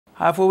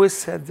I've always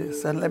said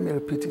this, and let me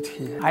repeat it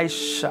here. I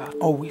shall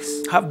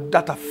always have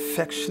that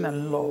affection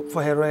and love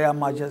for Her Royal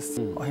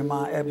Majesty, or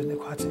Hima Ebony.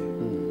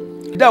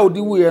 That would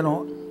do, you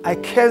know. I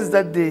curse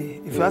that day,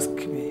 if you ask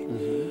me.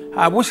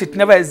 I wish it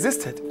never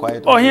existed.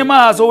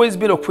 Ohima has always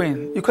been a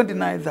queen. You can't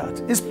deny that.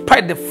 In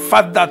spite of the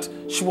fact that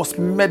she was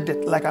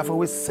murdered, like I've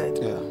always said.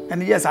 Yeah.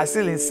 And yes, I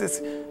still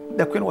insist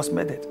the queen was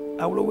murdered.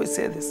 I will always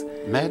say this.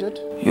 Murdered?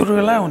 You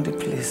rely on the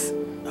police.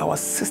 Our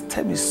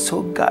system is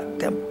so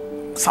goddamn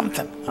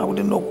something. I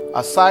wouldn't know.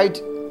 Aside,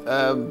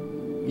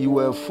 you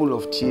were full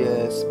of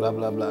tears, blah,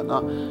 blah, blah.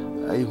 Now,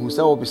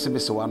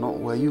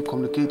 were you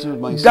communicating with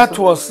my sister? That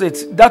was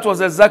it. That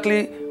was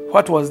exactly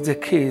what was the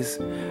case.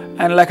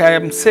 And like I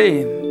am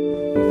saying,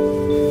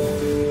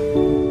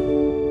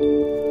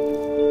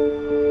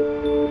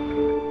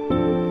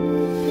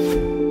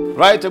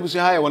 right, Abusi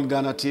High on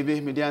Ghana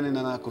TV, Mediani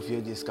Nana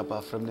Kofi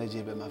Escapa from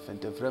Najib, my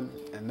friend from,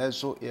 and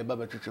also a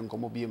Baba Trichon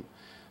Comobium,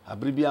 a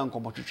Bribian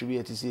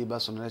Comotribi to see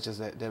Bason lectures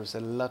that there is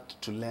a lot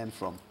to learn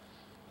from.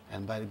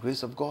 And by the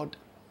grace of God,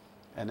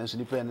 and as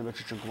you pay and the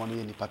Trichon Common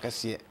in the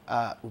Pacasia,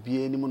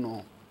 Ubi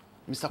Nimuno,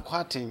 Mr.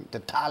 Quating, the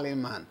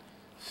Italian man,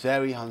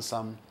 very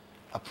handsome,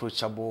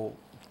 approachable,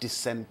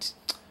 decent.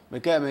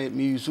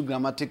 Me use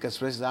grammatic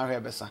expressions are here,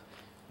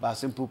 but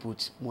simple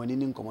put,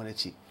 morning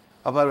community.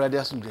 About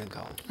radius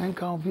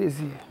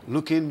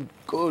looking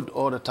good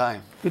all the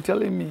time. You're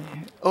telling me?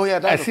 Oh yeah,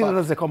 that's I see that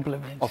as a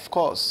compliment. Of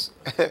course.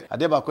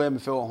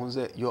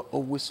 You're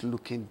always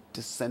looking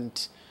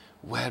decent,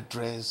 well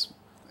dressed.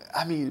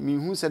 I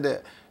mean who said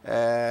that?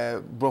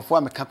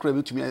 Brofwa me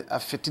kakure to me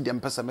affected the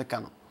person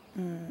mekano.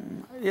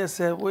 Yes,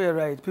 sir. We're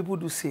right. People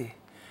do say.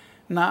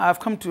 Now I've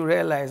come to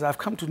realize, I've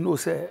come to know,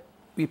 sir,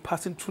 we're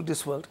passing through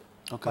this world,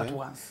 but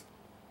once.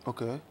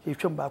 Okay. You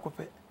come back up.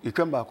 You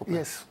come back up.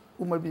 Yes.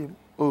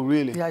 Oh,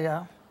 really? Yeah,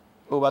 yeah.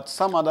 Oh, but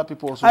some other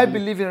people also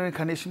believe in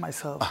reincarnation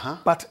myself.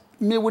 But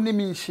me wouldn't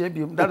mean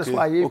shabium. That is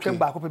why you came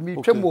back up. Me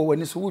tremble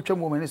when it's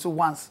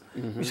once.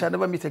 We shall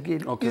never meet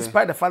again. In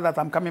spite of the fact that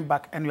I'm coming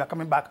back and you are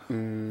coming back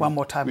one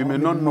more time. We may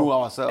not know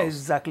ourselves.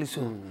 Exactly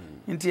so.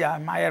 Into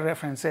my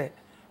reference,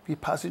 we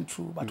passing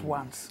through but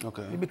once.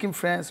 Okay. We became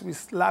friends. We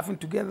laughing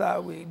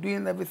together. We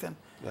doing everything.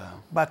 Yeah.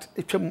 But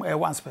it came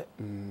once.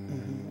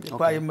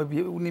 Okay.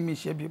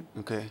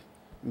 Okay.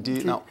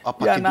 Now,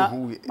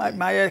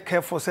 my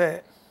careful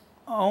say,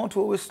 I want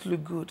to always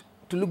look good,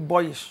 to look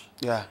boyish.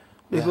 Yeah.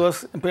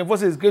 Because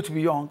it's great to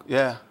be young.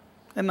 Yeah.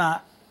 And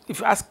if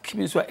you ask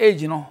me so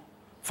age, you know,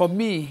 for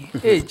me,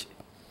 age,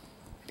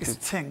 it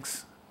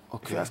stinks.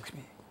 Okay. If you ask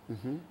me.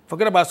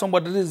 Forget about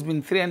somebody that has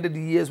been 300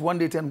 years,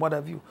 180 and what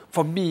have you.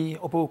 For me,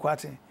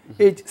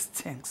 age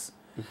stinks.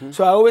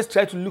 So I always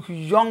try to look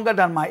younger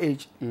than my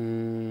age.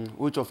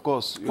 Which of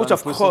course, you're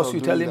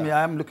telling me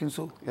I am looking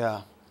so.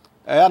 Yeah.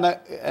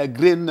 A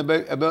grain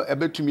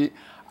about to me.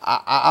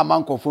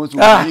 I'm confused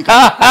with me.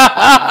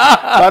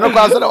 I don't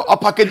consider a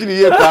package in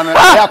here.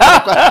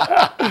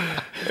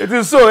 It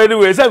is so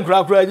anyway. Some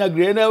crap right now,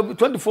 grain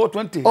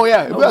 24-20. Oh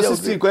yeah, we are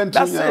 16-20.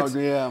 That's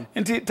it. Yeah.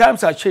 And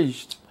times are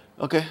changed.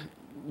 Okay,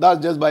 that's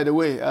just by the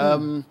way.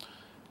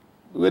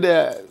 With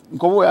I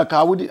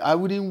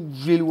wouldn't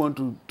really want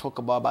to talk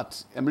about,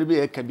 but maybe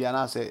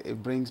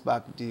it brings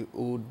back the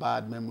old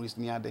bad memories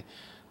near the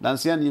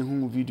dancing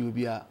in video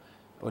be a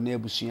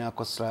Onebusia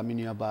Kostra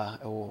Miniaba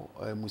or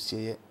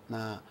Musier.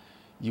 Now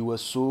you were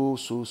so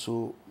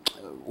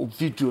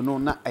video no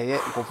not a year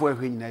before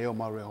when you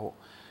Mareho.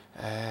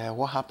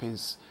 What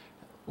happens?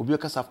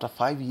 Because after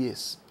 5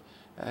 years,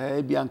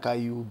 Bianca,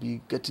 you will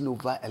be getting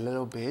over a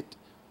little bit,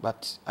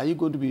 but are you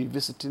going to be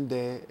visiting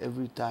there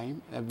every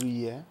time, every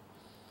year?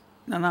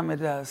 Nana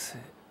Medas,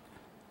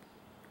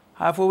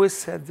 I've always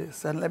said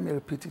this, and let me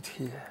repeat it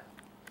here.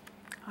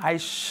 I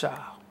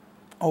shall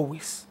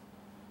always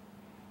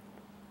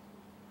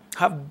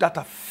have that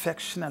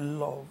affection and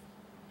love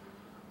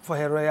for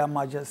Her Royal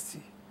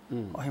Majesty,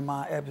 or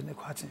Hima Ebony.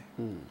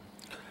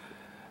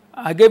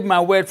 I gave my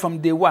word from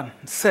day one,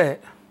 say,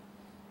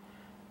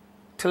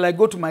 till I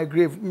go to my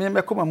grave, me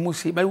come and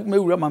musi, me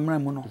urama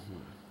mremuno.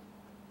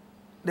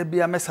 There be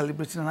a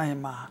celebrating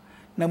Hima.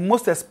 Now,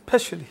 most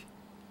especially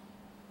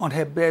on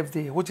her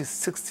birthday, which is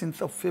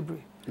 16th of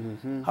February,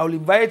 I will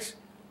invite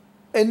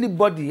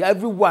anybody,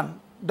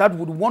 everyone that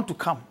would want to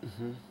come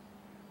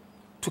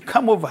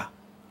over.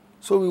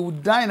 So we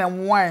would dine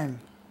and wine.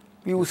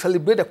 We will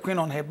celebrate the Queen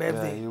on her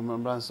birthday. Yeah, in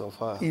remembrance of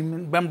her. In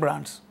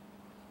remembrance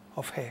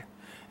of her.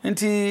 And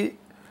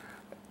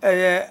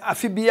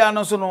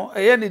Afibiano sono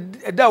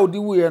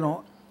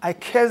I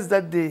curse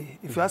that day,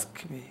 if you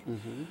ask me.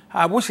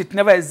 I wish it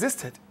never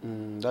existed.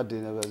 That day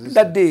never existed.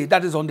 That day,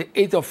 that is on the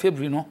 8th of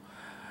February, you know.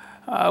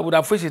 I would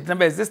have wished it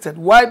never existed.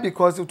 Why?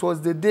 Because it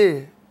was the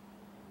day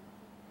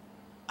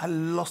I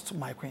lost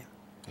my queen.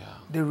 Yeah.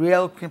 The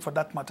real queen for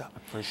that matter. A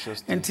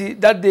precious day. And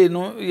that day,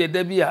 no, yeah,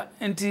 there be a.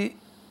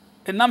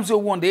 And I'm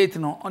so on the 8th,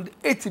 no, on the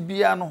 8th, be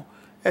no,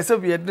 as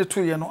if we had the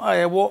 2 years, no,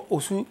 I walk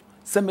Osu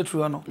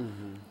cemetery, no.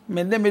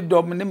 My name is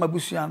Dom, my name is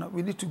Busiano.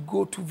 We need to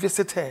go to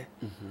visit her,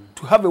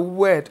 to have a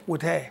word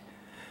with her.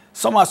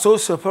 Some are so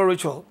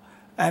spiritual,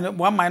 and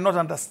one might not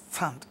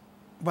understand.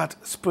 But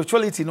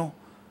spirituality, no.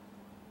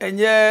 And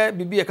yeah,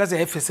 BB because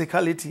have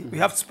physicality. We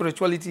have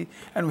spirituality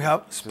and we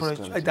have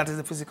spirituality. That is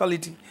the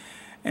physicality.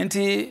 And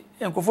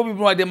for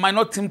people, they might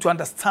not seem to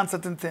understand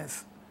certain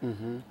things.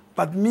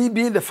 But me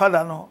being the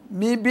father, no,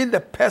 me being the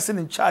person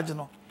in charge,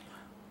 no,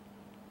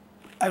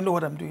 I know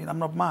what I'm doing. I'm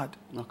not mad.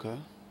 Okay.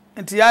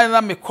 And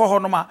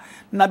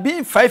now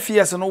being 5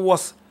 years, no,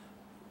 was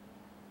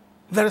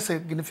very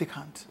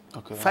significant.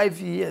 Okay. 5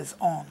 years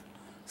on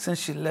since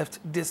she left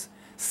this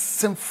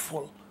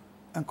sinful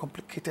and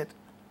complicated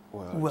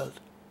world.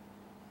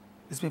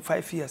 It's been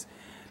 5 years.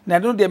 Now, I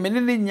don't there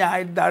many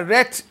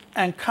direct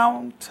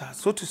encounter,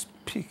 so to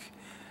speak.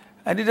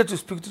 I needed to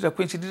speak to the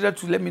queen. She needed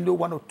to let me know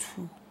one or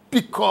two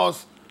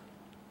because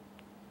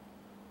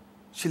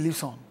she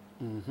lives on.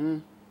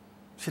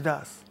 She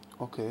does.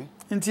 Okay.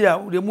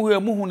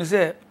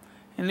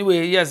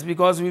 Anyway, yes,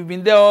 because we've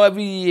been there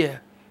every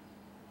year.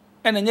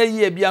 And a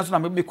year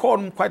beyond, we call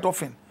them quite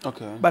often.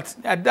 Okay. But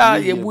at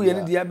that year,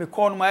 we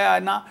call my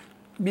na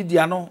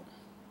Bidiano,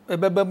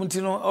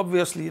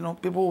 obviously, you know,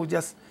 people will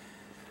just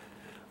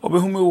obey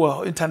whom we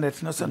were,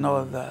 internet, not and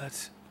all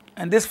that.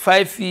 And this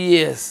 5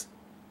 years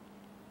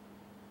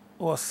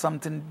was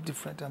something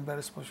different and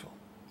very special.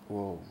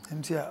 Whoa.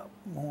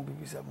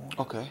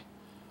 Okay.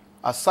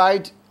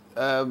 Aside,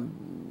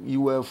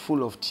 you were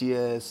full of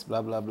tears,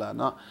 blah, blah, blah.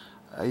 Now,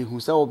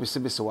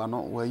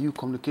 were you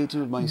communicating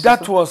with my sister?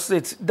 That was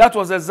it. That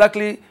was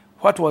exactly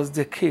what was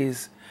the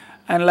case.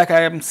 And like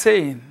I am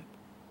saying,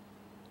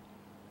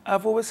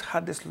 I've always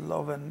had this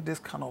love and this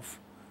kind of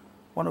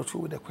one or two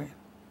with the Queen.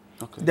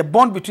 Okay. The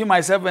bond between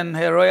myself and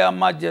Her Royal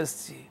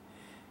Majesty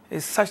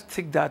is such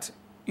thick that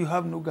you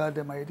have no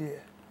goddamn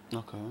idea.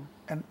 Okay.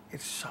 And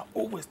it shall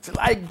always, till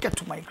I get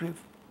to my grave.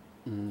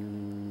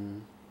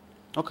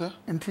 Okay.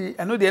 And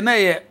I know the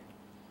night.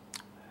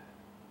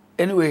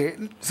 Anyway,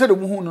 said the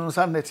moon on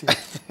Sunday,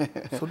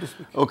 so to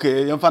speak.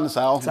 Okay, you're fine,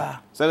 sir.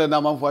 Said the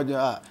number for you.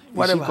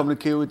 She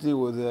communicate with you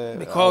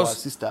with our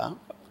sister.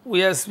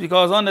 Yes,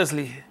 because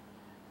honestly,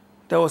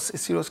 there was a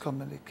serious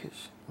communication.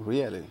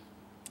 Really?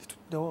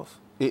 There was.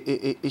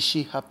 Is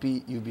she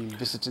happy you've been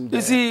visiting there?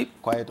 You see,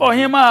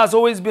 Ohima has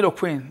always been a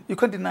queen. You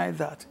can't deny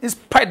that. In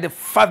spite of the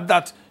fact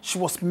that she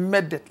was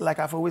murdered, like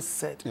I've always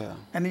said. Yeah.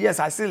 And yes,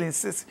 I still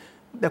insist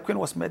the queen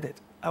was murdered.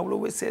 I will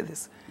always say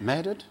this.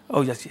 Murdered?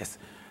 Oh, yes, yes.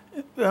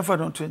 If I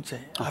don't change,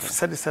 I've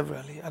said it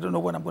severally. I don't know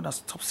when I'm going to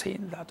stop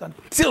saying that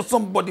until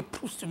somebody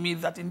proves to me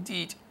that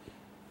indeed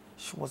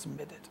she was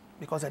murdered.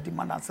 Because I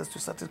demand answers to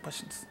certain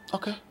questions.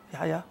 Okay.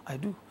 Yeah, I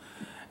do.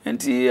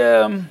 And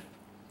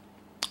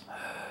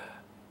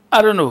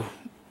I don't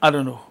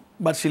know,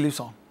 but she lives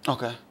on.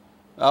 Okay.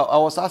 I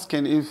was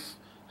asking if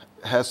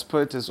her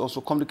spirit is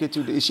also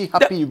communicating. Is she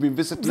happy you've been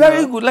visiting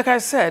very her? Good, like I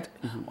said.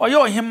 Or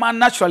you're him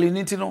naturally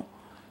need to know.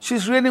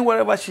 She's reigning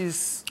wherever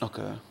she's.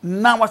 Okay.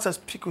 Now as I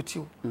speak with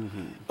you.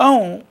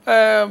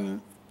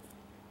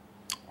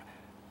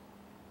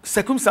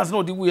 Circumstances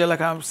no the way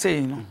like I'm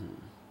saying.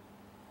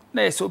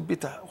 No, it's so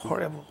bitter,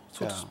 horrible,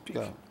 so to speak.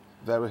 Yeah.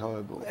 Very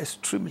horrible.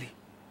 Extremely.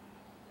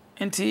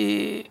 And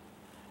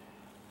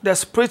the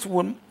spirit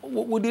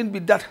wouldn't be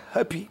that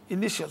happy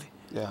initially.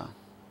 Yeah.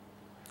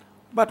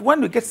 But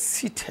when you get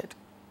seated,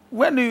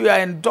 when you are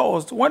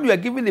endorsed, when you are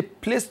given a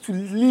place to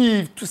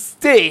live, to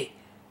stay,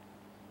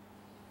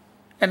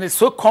 and it's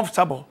so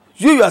comfortable,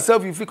 you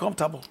yourself, you feel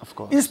comfortable. Of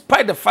course. In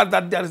spite of the fact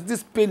that there is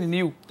this pain in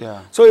you.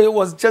 Yeah. So it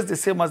was just the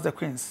same as the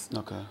Queen's.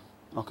 Okay.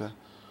 Okay.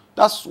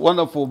 That's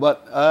wonderful.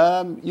 But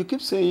you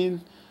keep saying,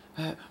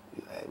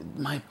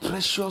 my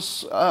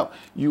precious, I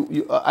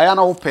am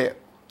open.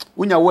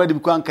 When you're worried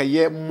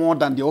because more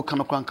than the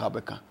Okano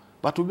Kranka.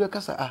 But to be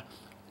a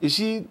is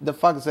she the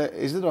fact that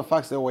is it the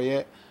fact that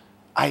we're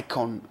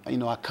icon, you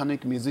know,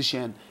 iconic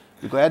musician?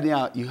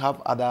 Because you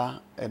have other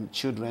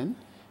children.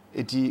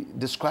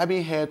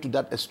 Describing her to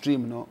that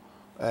extreme, you know,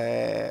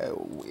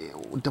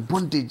 the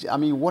bondage. I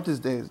mean, what is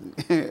the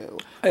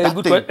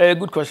a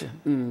good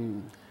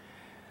question.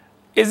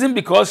 Isn't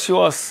because she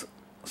was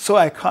so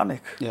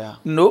iconic? Yeah.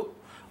 No,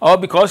 or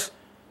because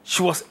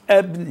she was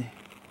Ebony.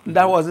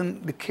 That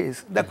wasn't the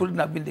case. That couldn't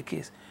have been the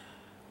case.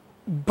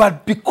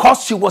 But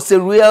because she was a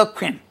real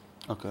queen.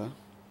 Okay.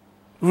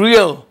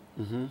 Real.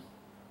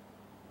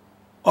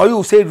 Or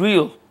you say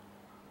real.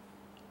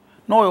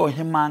 No, you're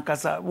him man,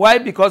 kasa. Why?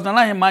 Because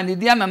nana him man, the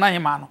nana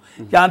him man.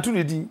 Yantu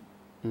the din.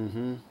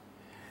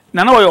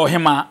 Nana you're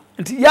him man.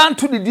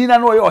 Yantu the din,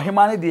 nana you're him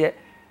man. The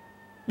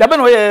ben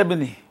oye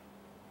Ebony.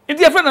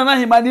 Inti friend nana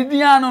him man. The din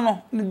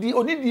no. The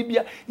only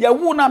dibia. Ya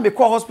wu na me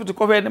call hospital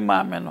cover any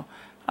man no.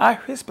 I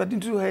whispered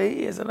into her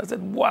ears and I said,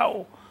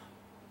 "Wow,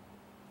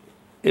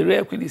 a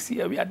rare queen is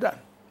here. We are done."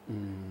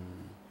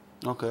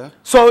 Okay.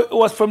 So it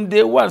was from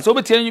day one. So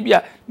we tell you, be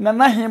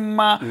nana him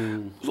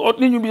man. So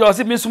you be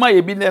also me suma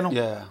ye be there no.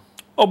 Yeah.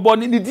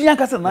 Oboni the diyan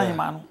kasa na him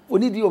man.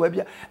 Oni di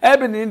obabia.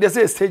 Ebony they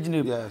say stage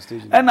name. Yeah,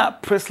 stage name. And na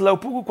presla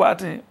opoku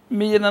kwati.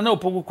 Me ye nana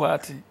opoku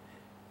kwati.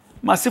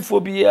 Masifo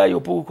bi ye ayo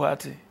opoku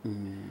kwati.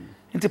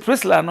 Inti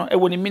presla no e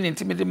woni mini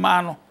inti me di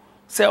man no.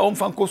 Say on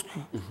fan school.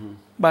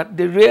 But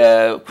the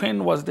real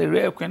queen was the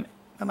real queen,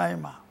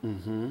 Nanaima.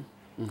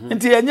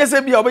 Nti enye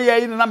se bia obeya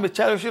yi na me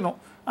cherish no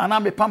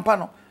and me pamper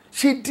no.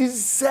 She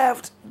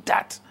deserved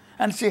that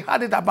and she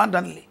had it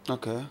abundantly.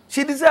 Okay.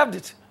 She deserved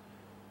it.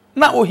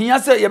 Now ohia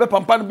say ye be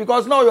pamper no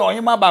because now you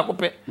ohima ba ko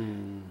pe.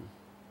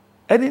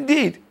 And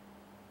indeed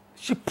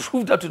she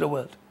proved that to the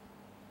world.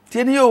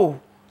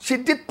 She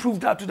did prove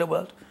that to the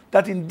world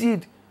that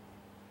indeed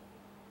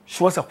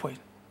she was a queen.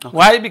 Okay.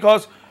 Why?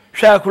 Because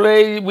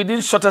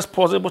within shortest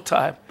possible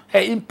time, her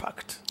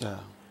impact. Yeah.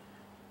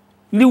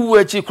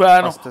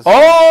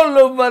 All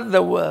over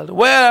the world,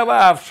 wherever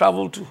I've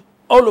traveled to,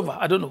 all over,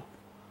 I don't know.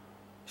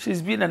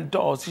 She's been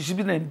endorsed, she's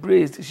been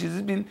embraced,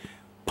 she's been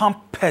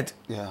pampered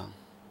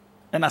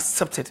and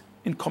accepted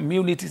in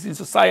communities, in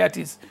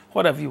societies,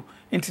 what have you.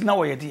 Until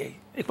now,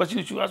 a question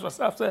you should ask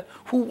yourself,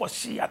 who was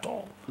she at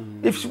all?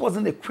 If she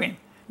wasn't a queen,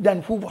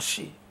 then who was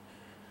she?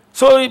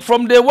 So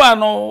from day one,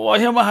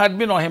 Ohima had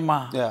been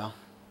Ohima. Yeah.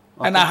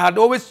 Okay. And I had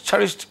always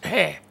cherished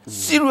her.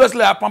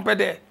 Seriously, I pampered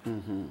her.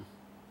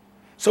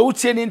 So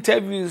we in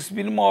interviews,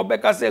 been more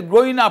Becca said,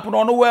 growing up,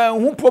 no nowhere,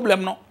 who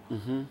problem no.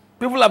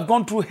 People have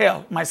gone through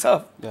hell,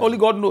 myself, only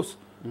God knows.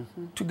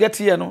 To get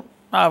here, no,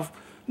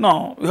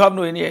 you have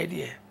no any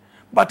idea.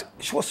 But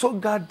she was so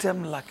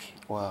goddamn lucky.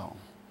 Wow.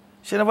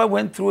 She never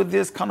went through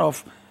this kind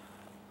of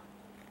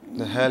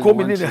the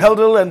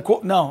hell and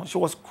no, she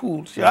was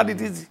cool. She had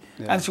it easy.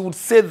 And she would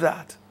say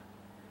that.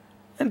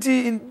 And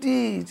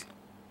indeed,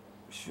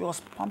 she was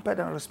pampered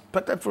and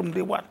respected from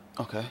day one.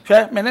 Okay.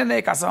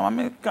 Menene kasa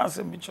mame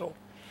kasa bicho.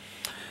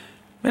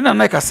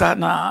 Menene kasa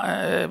na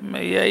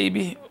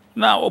yaibi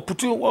na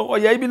oputu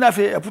yaibi na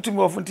fe oputu me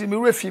ofunti me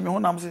refi me ho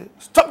nam say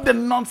stop the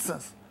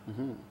nonsense.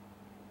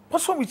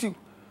 What's wrong with you?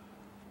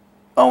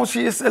 Oh,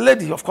 she is a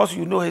lady, of course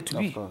you know her to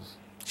be. Of course.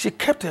 She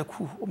kept her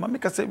cool. Oh, mama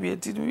said we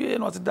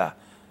not that.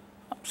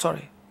 I'm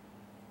sorry.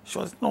 She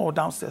was no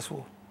downstairs.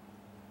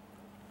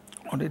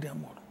 Only there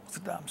more.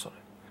 I'm sorry.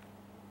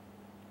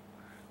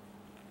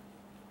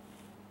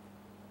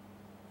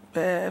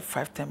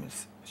 5-10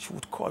 minutes, she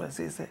would call and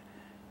say,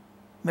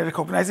 "Me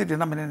recognize the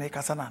name in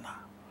Kasanana."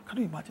 Can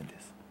you imagine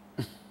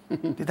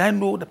this? Did I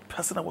know the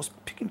person I was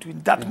speaking to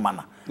in that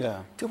manner?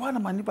 Yeah.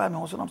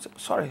 I'm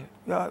sorry,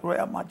 Your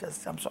Royal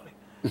Majesty. I'm sorry.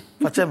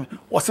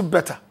 Was it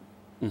better?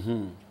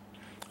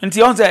 And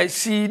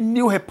she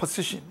knew her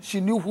position.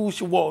 She knew who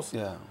she was.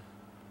 Yeah.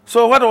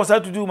 So what was I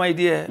to do, my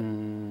dear?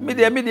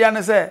 Media,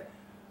 and say,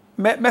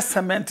 me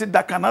cemented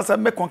that can answer,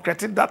 me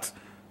concreted that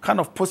kind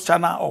of posture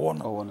or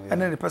one,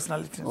 and then the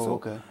personality. So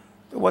okay.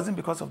 It wasn't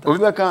because of that.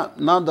 Rebecca,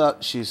 now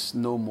that she's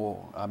no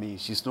more, I mean,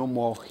 she's no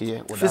more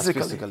here with us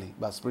physically,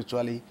 but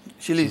spiritually,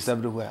 she's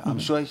everywhere. I'm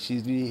sure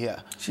she's really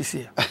here. She's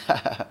here.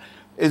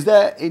 Is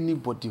there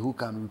anybody who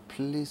can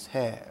replace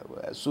her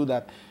so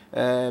that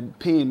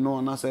pain, no,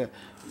 and I say,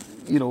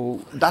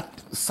 that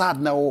sad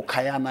now,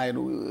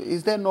 Kayana,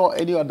 is there no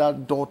any other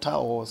daughter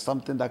or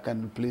something that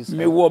can replace her?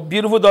 Me what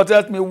beautiful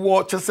daughters, me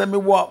what, just say me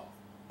what,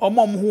 or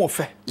mom who are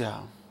fair.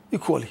 Yeah.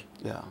 Equally.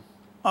 Yeah.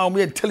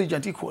 We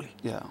intelligent equally.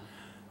 Yeah.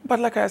 But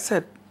like I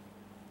said,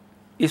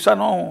 if I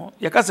know,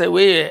 you can say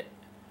we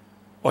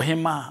or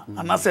him,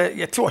 and I say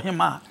you to him.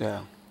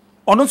 Yeah.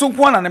 Ono so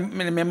kwa na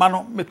me ma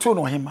no me to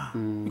no hima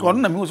because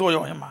na me hu so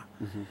yo hima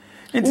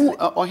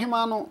o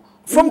hima no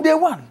from day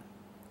one.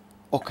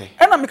 Okay.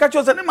 And I me catch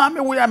you say me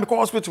we am go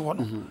hospital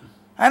no.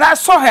 And I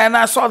saw her and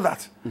I saw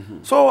that.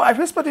 So I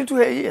whispered into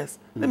her ears.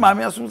 The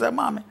mommy assume say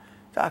mommy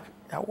Jack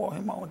ya wo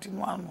hima on tin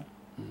one no.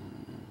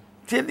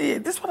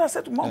 This is what I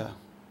said to mom. Yeah.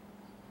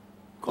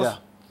 Cause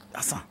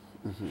asa.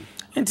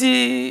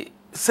 Nti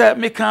say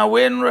me can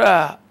we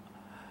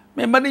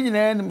my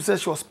mother said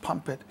she was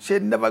pampered. They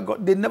never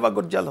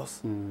got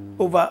jealous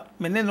over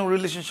my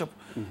relationship.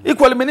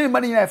 Equally, many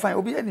money I find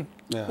obi any.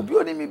 Obi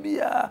only maybe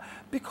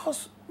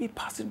because we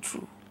passing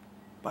through,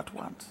 but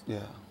once. Yeah.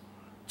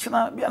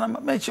 China be na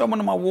me sure mo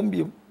ma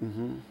wombi.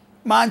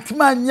 Man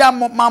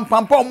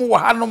pamper mo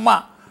wa no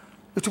ma.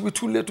 It will be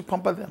too late to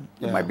pamper them.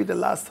 It might be the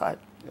last time.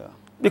 Yeah.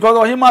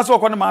 Because him also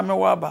kon ma me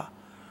wa ba.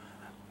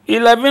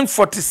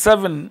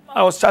 11:47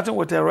 I was chatting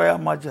with Her Royal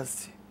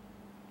Majesty.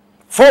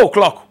 4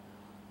 o'clock.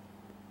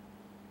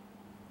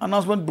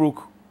 Announcement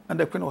broke and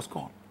the Queen was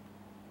gone.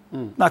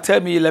 Now tell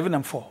me 11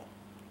 and 4.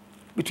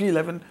 Between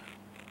 11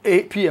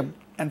 p.m.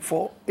 and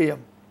 4 a.m.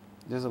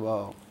 Just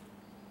about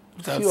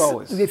a few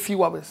hours. A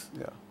few hours.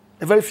 Yeah.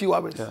 A very few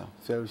hours. Yeah,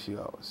 very few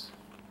hours.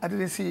 I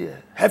didn't see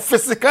her. Her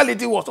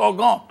physicality was all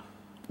gone.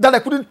 That I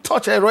couldn't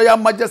touch Her Royal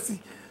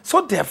Majesty.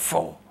 So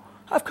therefore,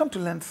 I've come to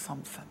learn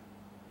something.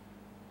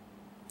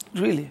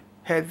 Really,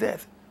 her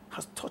death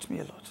has taught me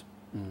a lot.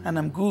 And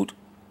I'm good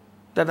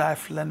that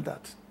I've learned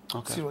that.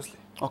 Okay. Seriously.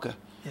 Okay.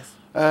 Yes.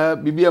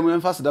 Bibi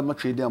emphasize that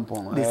much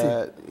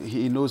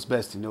he knows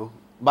best,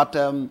 But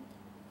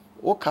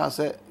what can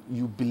say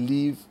you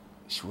believe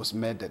she was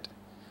murdered?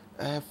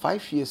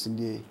 5 years in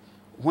the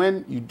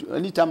when you do,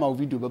 anytime our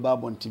video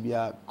about on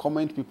TV,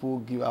 comment people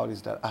give out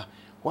is that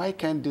why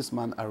can't this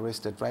man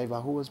arrest the driver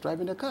who was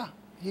driving the car?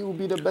 He will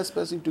be the best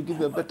person to give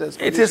a better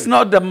explanation. It is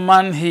not the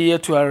man here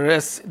to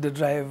arrest the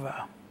driver.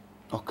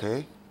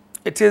 Okay.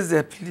 It is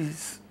the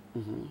police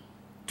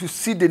to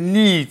see the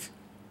need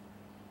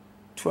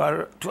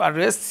to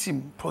arrest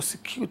him,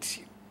 prosecute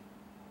him.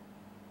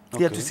 Okay.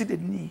 They have to see the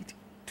need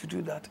to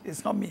do that.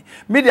 It's not me.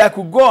 Maybe I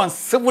could go on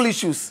civil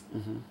issues.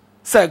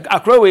 Say,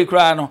 Akrowe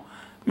Krano,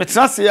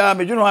 Metrasia,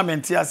 Mejuno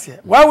Mentiasia.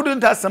 Why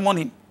wouldn't I summon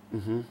him?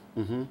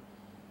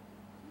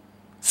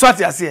 So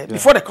I say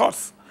before the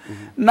courts.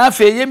 Now,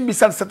 you be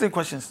certain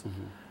questions.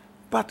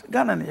 But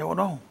Ghana, you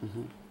know,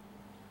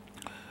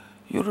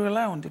 you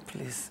rely on the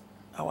police.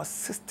 Our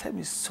system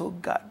is so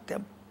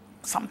goddamn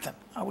something.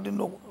 I wouldn't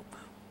know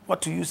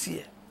what to use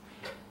here.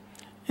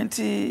 And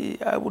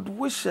I would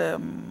wish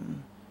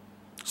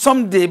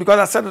someday, because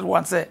I said it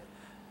once,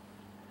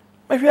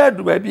 maybe I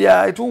do, maybe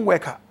it won't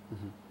work out.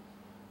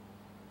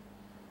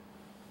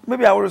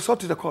 Maybe I will resort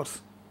to the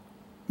courts.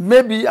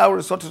 Maybe I will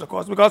resort to the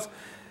courts because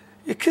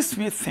it keeps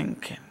me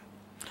thinking.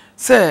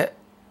 Say,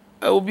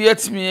 I will be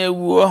at me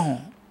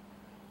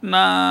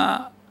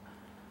na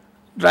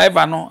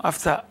driver no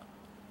after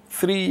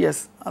 3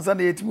 years. As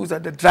the 8 moves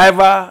that the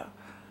driver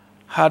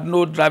had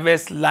no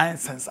driver's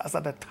license as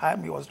at the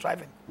time he was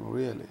driving.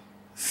 Really?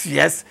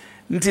 Yes.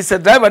 It is a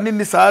driver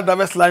needs a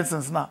driver's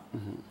license now.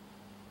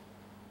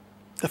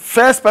 The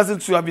first person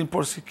to have been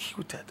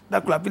prosecuted.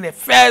 That could have been a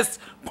first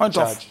point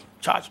of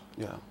charge.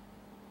 Yeah.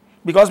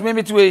 Because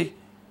maybe me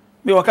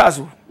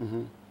wakazu.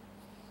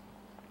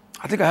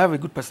 I think I have a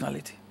good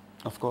personality.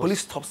 Of course.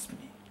 Police stops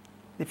me.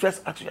 They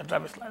first ask your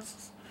driver's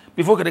license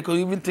before they could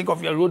even think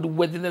of your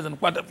roadworthiness and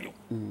point of view.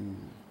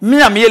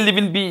 Me, I'm a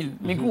living being.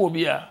 Me go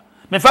be a.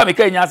 Me family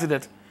can't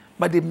accident,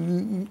 but they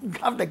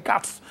have the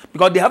guts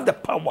because they have the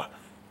power.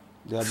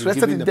 They have been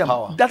given the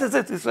power. That is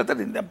it. It's rested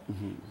in them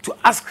to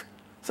ask.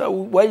 So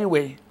why you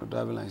way? The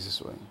driver's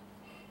license way.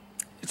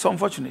 It's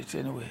unfortunate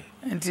anyway.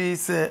 And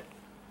it's the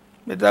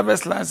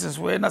driver's license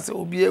way. And I say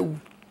Obieu.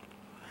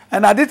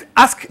 And I did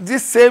ask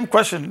this same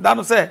question.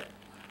 Dano said,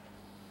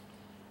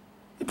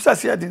 "If I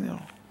see I didn't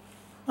know,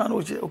 I know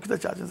okay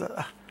charges.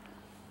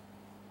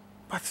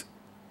 But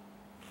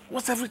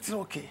was everything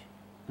okay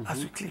as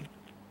we claim?"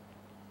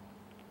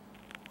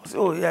 I said,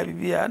 "Oh yeah,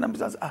 yeah." And I'm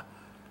saying,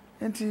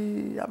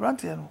 and I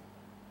brand here no.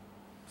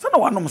 So no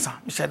one knows.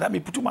 Me said that me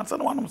put 2 months.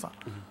 No one knows.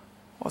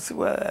 I said,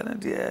 well,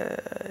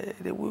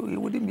 they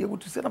wouldn't be able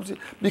to say that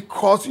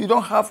because you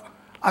don't have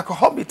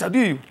alcohol meter, do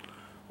you?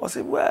 I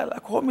said, well,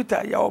 alcohol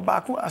meter, ya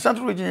obaku,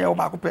 Ashanti region ya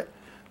obaku pe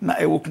na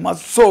ewokuma.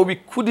 So we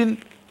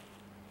couldn't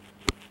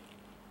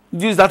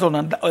use that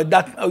on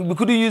that. We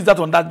couldn't use that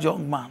on that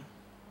young man.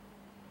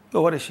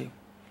 Oh, what a shame.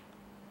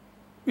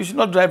 You should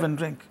not drive and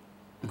drink.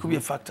 It could be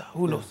a factor.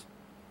 Who knows?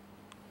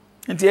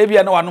 And the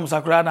area no one knows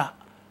sakrana.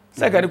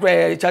 Second,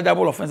 a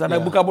chargeable offense and a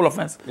bookable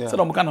offense. So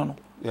no can.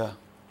 Yeah.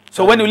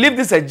 So when you leave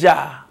this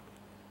ajar,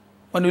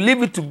 when you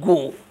leave it to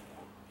go,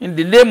 in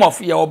the name of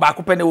your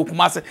Bakupene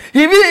Ukumase,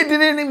 he really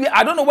didn't even,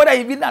 I don't know whether he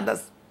even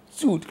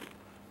understood.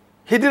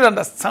 He didn't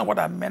understand what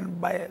I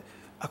meant by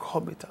a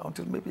meter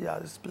until maybe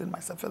I'll explain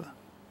myself further.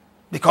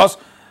 Because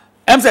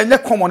MC is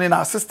not common in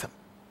our system.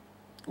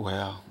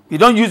 Well, we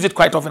don't use it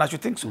quite often as you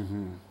think so.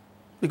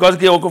 Because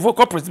the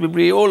corporates will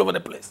be all over the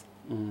place.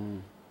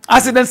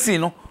 Accident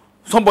scene, no,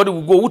 somebody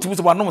will go,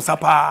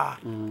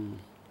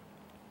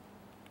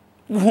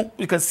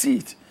 you can see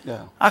it.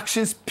 Yeah.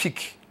 Actions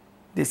speak.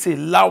 They say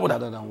louder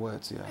than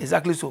words. Yeah.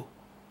 Exactly so.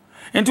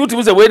 And two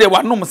times away they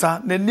were no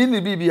they need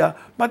the BBA,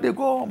 but they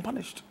go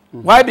unpunished.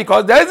 Why?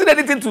 Because there isn't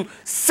anything to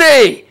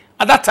say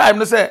at that time.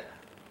 They say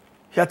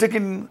he had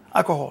taken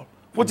alcohol,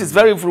 which is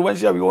very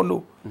influential. We all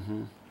know.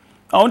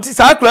 I want to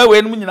say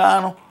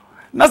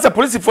that's the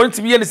police for it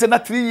to be and they said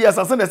that 3 years.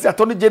 I said the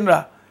Attorney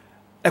General,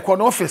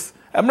 Econ office.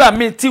 I'm not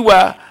me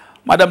Tiwa,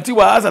 Madam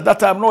Tiwa, as at that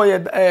time, no,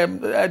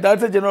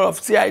 Director General of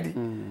CID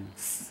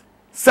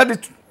said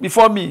it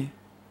before me.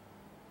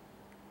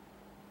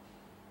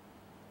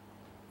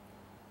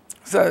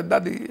 So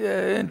that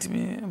the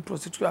me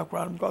prostitute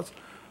crowd because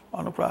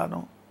on the crowd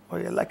no or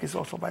like it's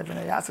also surviving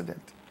an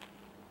accident.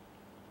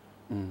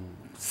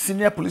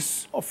 Senior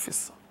police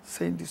officer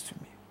saying this to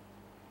me,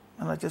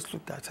 and I just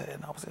looked at her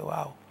and I was like,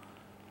 wow.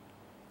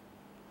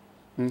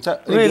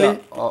 Really?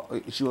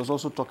 She was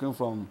also talking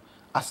from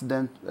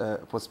accident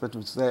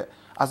perspective. Say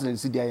accident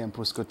CDI and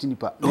prosecuting.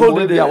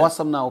 Hold it there. What's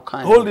some now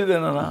kind? Hold it there.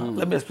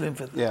 Let me explain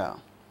further. Yeah.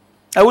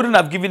 I wouldn't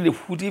have given the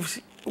food if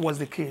it was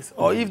the case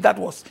or if that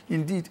was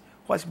indeed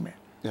what she meant.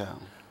 Yeah.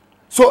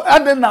 So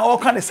and then now all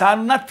kind of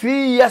sound not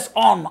 3 years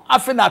on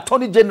after the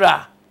Attorney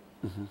General.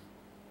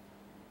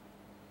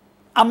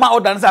 I'm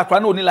out and say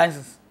no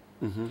license.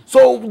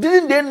 So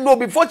didn't they know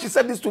before she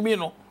said this to me,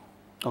 no?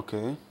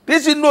 Okay.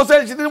 Did she know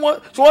she didn't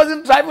want, she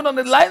wasn't driving on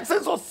the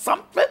license or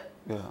something?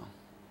 Yeah.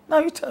 Now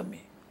you tell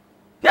me.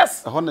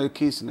 Yes. I a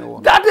case in the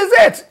one. That is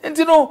it. And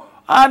you know,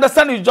 I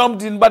understand you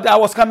jumped in, but I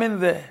was coming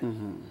there.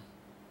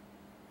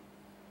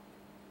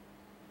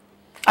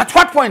 At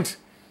what point?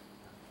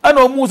 I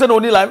know Musa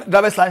only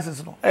driver's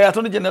license. No,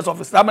 Attorney General's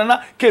office. I mean,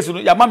 case no.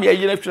 Your mom,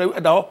 you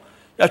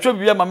actually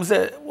be a mom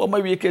say, "What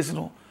may be a case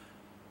no?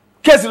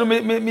 Case no,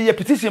 me a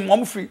petition,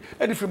 mom free,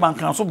 any free man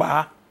can so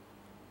bah."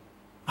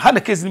 I had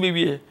a case in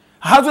me.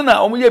 Hasn't I?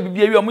 Omo ye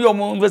be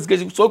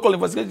investigation, so-called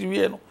investigation.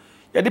 We no.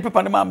 You did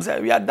paper. Mom say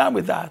we are done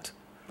with that.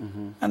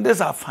 And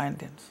these are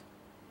findings.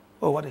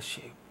 Oh, what a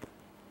shame.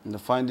 And the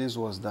findings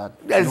was that...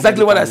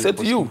 Exactly what I said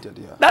to you.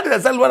 Yeah. That is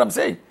exactly what I'm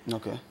saying.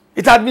 Okay.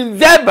 It had been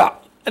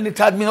verbal, and it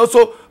had been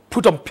also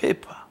put on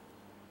paper.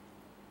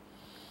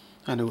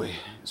 Anyway,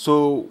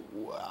 so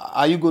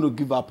are you going to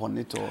give up on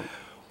it or?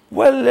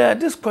 Well,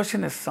 this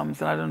question is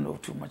something I don't know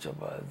too much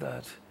about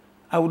that.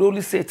 I would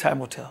only say time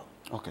will tell.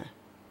 Okay.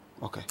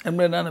 Okay.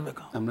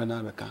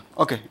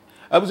 Okay.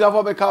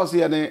 Abuja because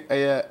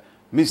here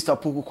Mr.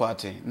 Puku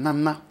Kwate,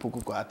 Nana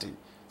Puku Kwate,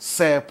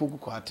 Sir Puku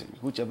Kwate,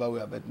 whichever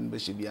way about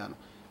Beshibiano,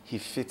 he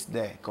fits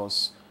there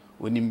because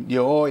when him the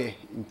oil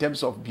in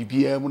terms of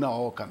BBM na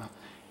all kana,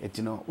 it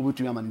you know,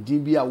 Ubutu man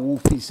DBA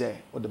wolfie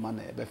say or the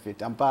man be fit.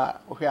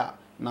 Ampa here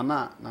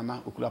Nana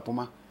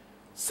Ukulapoma.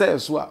 Say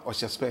swa or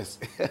she space.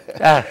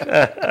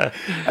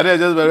 And I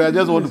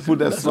just want to put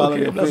that smile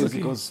on your face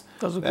because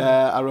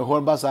I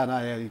remember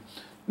sana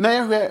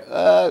now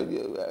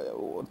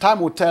time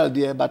will tell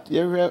there, but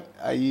here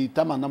I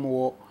time and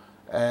more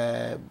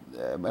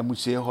who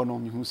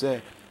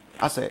say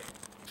as a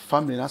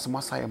family as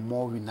much I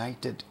more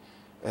united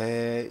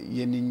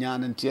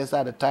yeninyan and tears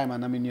at the time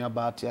and I mean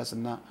about yes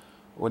and now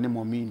when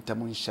mommy in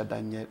tamun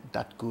shadanye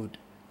that good,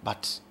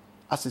 but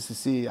as you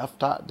see,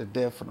 after the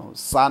death,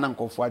 son and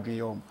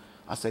Kofwadrium,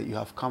 I said you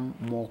have come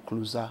more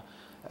closer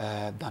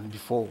than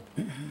before.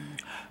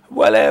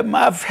 Well,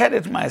 I've heard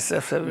it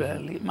myself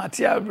severally. But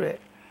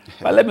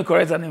let me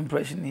correct an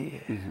impression here.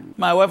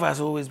 My wife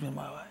has always been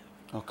my wife.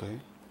 Okay.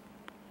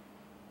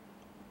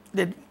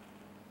 Let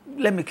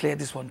me clear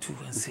this one too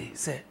and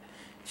say,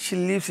 she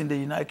lives in the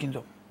United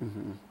Kingdom.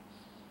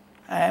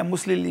 I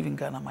mostly live in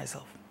Ghana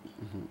myself.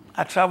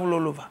 I travel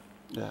all over.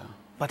 Yeah.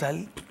 But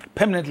I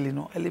permanently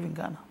I live in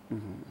Ghana.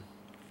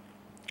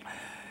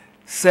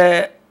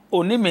 Say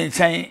only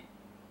mention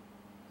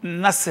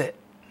Nase. It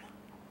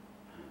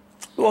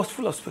was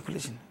full of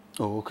speculation.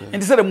 Oh, okay.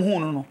 And they said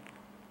no.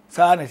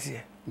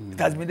 It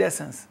has been there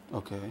since.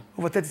 Okay.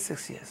 Over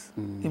 36 years.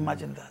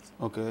 Imagine that.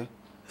 Okay.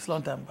 It's a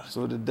long time back.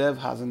 So the dev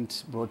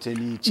hasn't brought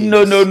any change.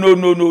 No.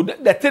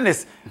 The thing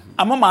is,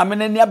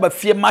 but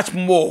fear much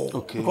more.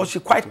 Okay. Because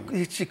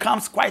she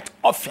comes quite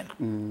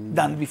often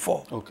than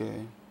before.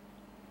 Okay.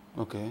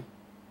 Okay.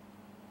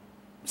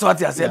 So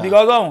what I said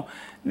because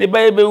the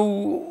baby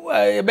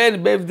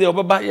birthday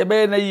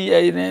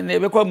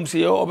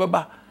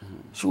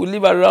she will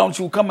live around,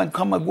 she will come and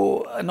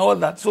go and all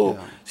that. So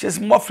she's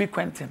more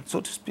frequenting, so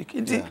to speak.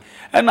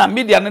 And I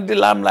media and the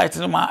lamplight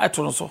no ma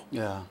so.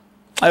 Yeah.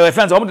 I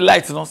friends the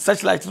light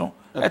such light so.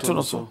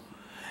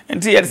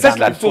 And the such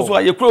light so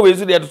you crow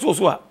is there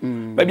so.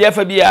 Baby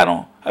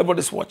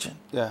everybody's watching.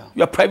 Yeah.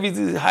 Your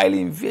privacy is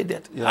highly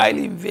invaded.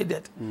 Highly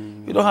invaded.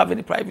 You don't have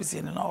any privacy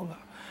in all that.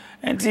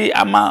 And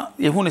ama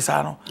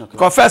yehunisano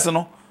confess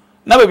no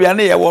na baby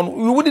ane ye won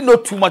you wouldn't know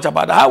too much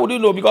about that. How would you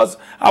know? Because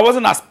I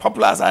wasn't as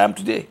popular as I am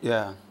today.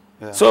 Yeah.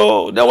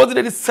 So there wasn't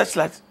any such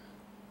light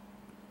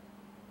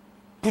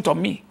put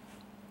on me.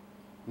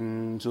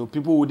 So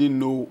people wouldn't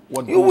know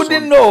what you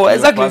wouldn't know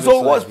exactly.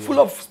 So it was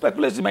full of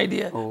speculation, my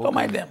dear. Don't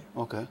mind them.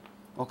 Okay.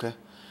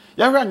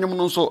 Yeah,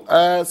 so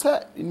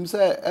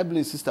say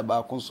Ebony sister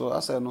back so I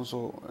say no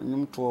so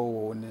nyum to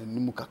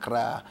nimu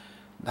kakra.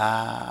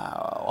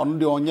 On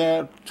the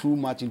onye too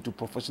much into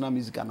professional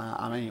music and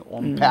I mean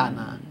on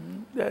piano.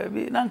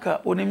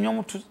 Nanka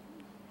onimnyom to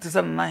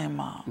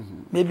Nahima,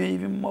 maybe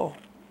even more.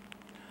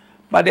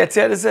 But they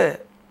tell say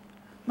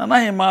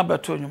Nahima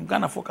betonium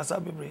Ghana for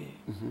Kasabibre.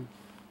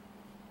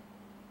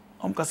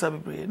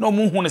 Kasabibre. No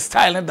moon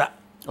style like that.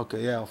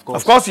 Okay, yeah, of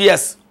course. Of course,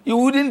 yes. You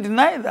wouldn't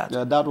deny that.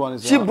 Yeah, that one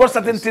is. She brought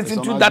certain things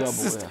into that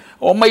system.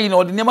 Or my,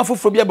 the name of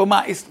phobia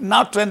Bama is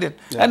now trending.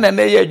 And then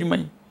they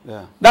you.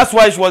 Yeah. That's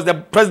why she was the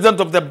president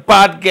of the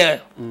Bad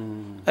Girl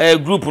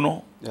group,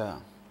 Yeah.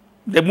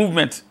 The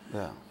movement.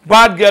 Yeah.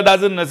 Bad girl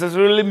doesn't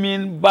necessarily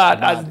mean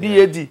bad as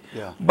diεd.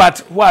 Yeah.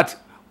 But what?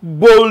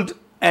 Bold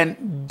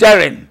and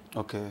daring.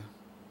 Okay.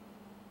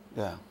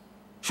 Yeah.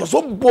 She was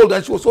so bold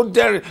and she was so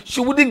daring.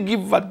 She wouldn't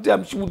give a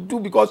damn. She would do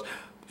because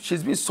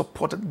she's been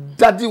supported.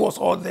 Daddy was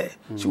all there.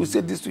 She would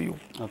say this to you.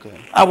 Okay.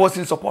 I was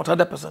in support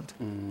 100%.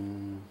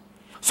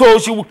 So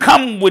she would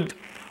come with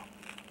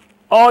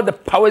all the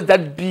powers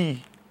that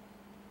be.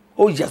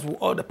 Oh yes, with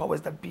all the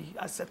powers that be.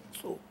 I said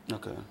so.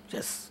 Okay.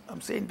 Yes,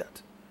 I'm saying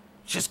that.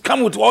 She's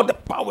come with all the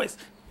powers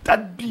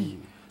that be.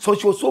 So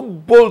she was so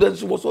bold and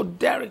she was so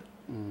daring.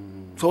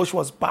 So she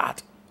was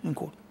bad.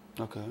 Okay.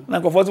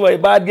 Like of course, a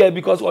bad girl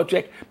because oh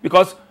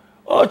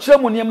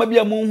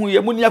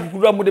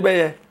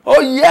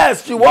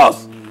yes, she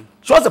was.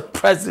 She was a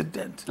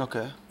president.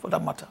 Okay. For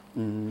that matter.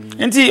 And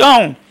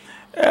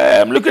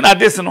looking at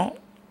this,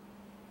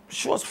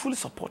 she was fully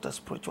supported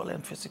spiritually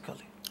and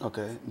physically.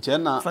 Okay.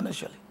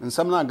 Financially. And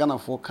some na Ghana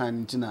for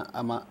kind tina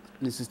ama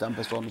ni sister and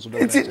person so be.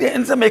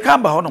 It's a make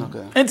am ba hono.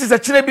 And it's a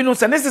chile bi no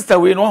say sister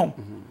we no.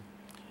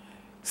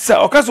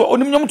 So okaso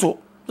onimnyom to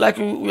like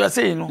we are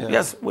saying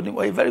yes,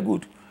 we very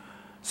good.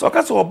 So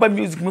okaso oba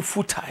music me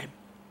full time.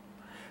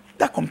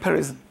 That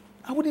comparison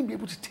I wouldn't be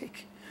able to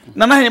take.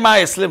 Nana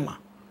hima is slimmer.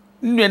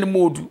 Nnu any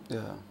modu.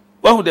 Yeah.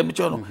 One with them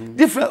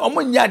different.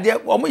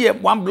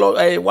 One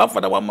blood, one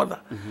father, one mother.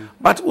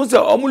 But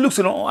also, looks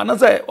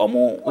another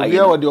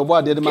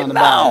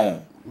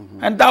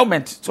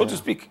endowment, so to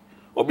speak.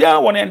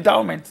 Obia one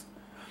endowment.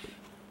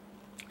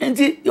 And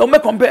you may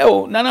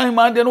compare. Nana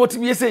man, then what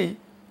you say?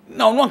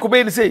 No one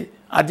could say.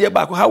 I dear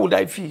back. How would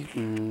I feel?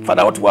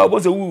 Father, what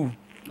was a woo?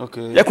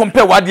 Okay. You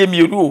compare what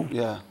you do.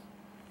 Yeah.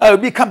 I will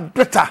become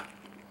better.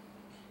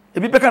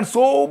 It become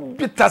so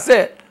bitter.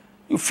 Say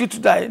you feel to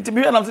die. To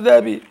me, I'm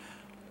to be.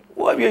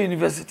 Why we are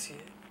university?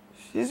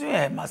 She's doing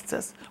her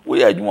masters.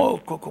 We are more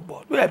cocoa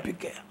board. We are big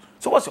girl.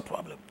 So what's your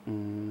problem?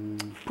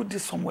 Put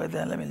this somewhere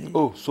there. Let me leave.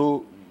 Oh,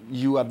 so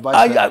you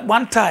advise? At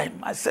one time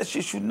I said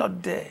she should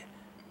not dare,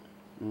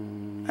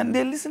 and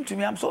they listen to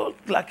me. I'm so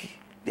lucky.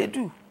 They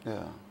do.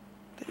 Yeah.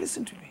 They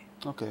listen to me.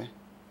 Okay.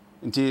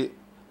 Until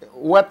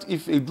what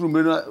if a drew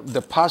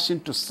the passion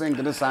to sing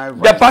the side?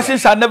 The passion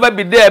shall never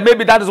be there.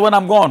 Maybe that is when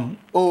I'm gone.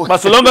 Oh. But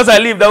so long as I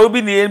live, there will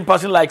be the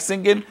passion like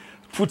singing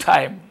full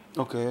time.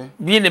 Okay.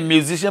 Being a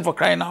musician for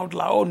crying out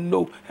loud. Oh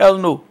no, hell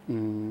no.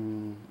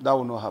 That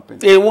will not happen.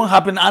 It won't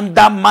happen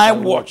under my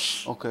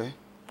watch. Okay.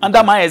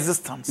 Under my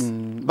existence.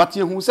 But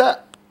you who said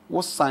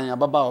what sign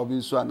about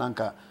being so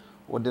ananka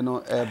or the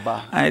no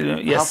eba?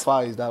 Yes. How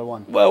far is that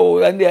one?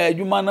 Well, and the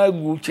human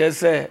good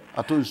chess. I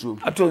told you.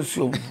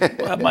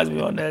 I must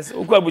be honest.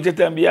 Ukwa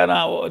buchete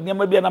mbiana o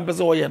nyama bia na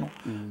pese wo ye no.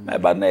 My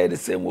bad na the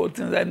same word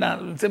things like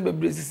now. Same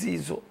be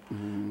so.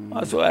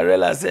 So I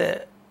realized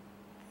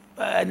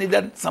I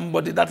needed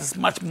somebody that is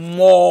much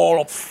more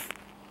of,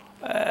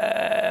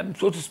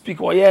 so to speak,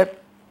 or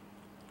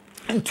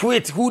into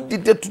it, who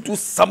needed to do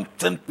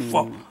something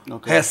for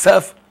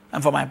herself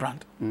and for my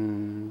brand.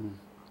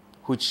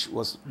 Which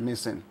was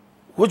missing.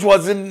 Which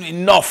wasn't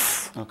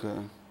enough. Okay.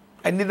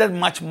 I needed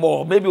much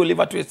more. Maybe we'll leave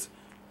it to it.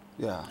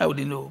 Yeah. I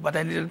wouldn't know, but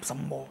I needed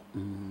some more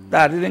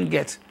that I didn't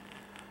get.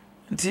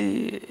 Until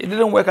it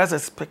didn't work as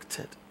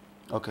expected.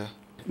 Okay.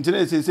 Until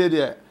they said,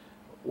 yeah.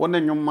 One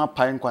in your map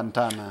pine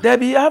quantana. There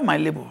be have my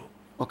label.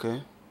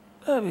 Okay.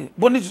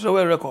 Bonnie to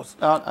wear records.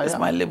 That's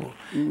my label.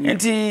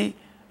 And he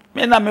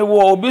men me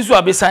wo obi so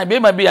abeside be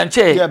ma be an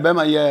chair. Yeah,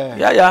 Bema, yeah.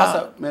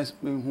 Yeah.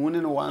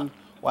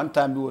 One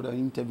time we would an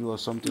interview or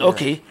something.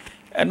 Okay.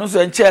 And also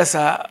in chairs,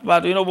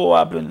 but you know what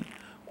happened?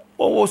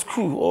 Or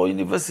school or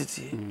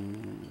university.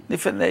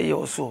 Different year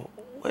or so.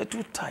 We're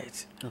too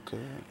tight. Okay.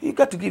 You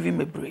got to give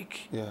him a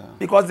break. Yeah.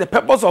 Because the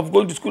purpose of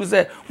going to school is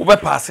over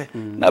pass.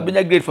 Now being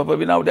a grade for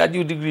people now that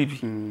you degree.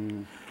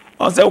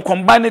 Also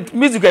combine it.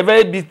 Music is a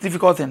very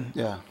difficult thing.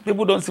 Yeah.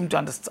 People don't seem to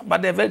understand,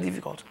 but they're very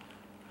difficult.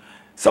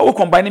 So we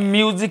combining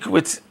music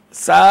with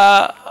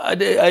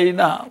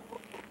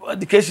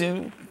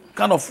education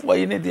kind of what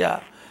you need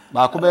there.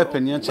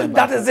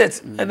 That is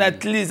it. And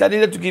at least I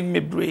needed to give him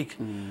a break.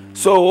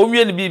 So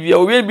when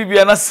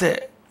BB and I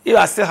say, if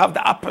I still have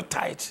the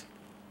appetite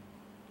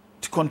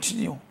to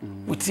continue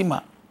with him,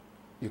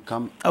 you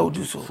come. I will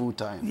do so full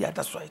time. Yeah,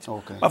 that's right.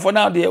 Okay. But for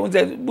now,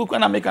 the book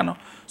and I make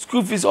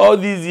school fees all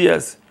these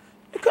years.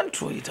 You can't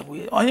throw it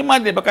away. On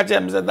him, they back at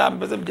him said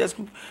that just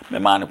my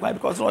man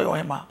because no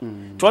him.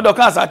 To other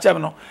cars at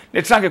him,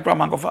 the trunk is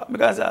from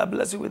because I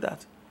bless you with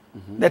that.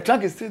 The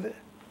trunk is still there.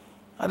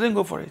 I didn't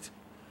go for it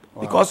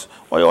because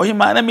or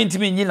him I mean to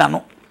me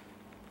no.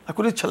 I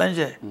couldn't challenge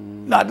her.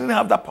 No, I didn't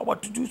have that power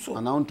to do so.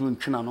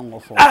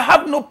 I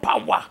have no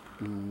power.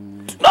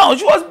 No,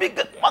 she was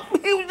bigger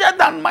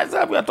than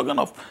myself. We are talking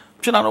of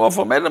China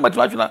for me.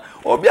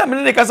 Oh, be a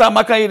minute because I'm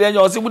making it.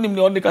 You see, we need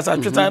only because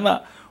I'm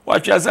China.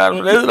 Watch us.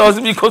 Let's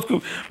because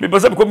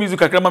because I'm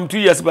music. I'm 2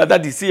 years, but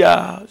that is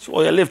here.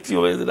 Or you left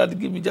you. That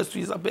give me just 2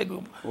 years. I beg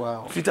you.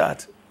 Wow. Fit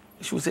out.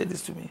 She will say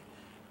this to me.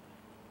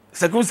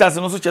 Circumstances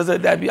also just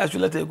that I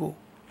should let her go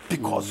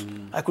because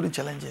I couldn't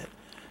challenge her.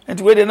 And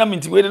where they not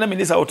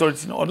this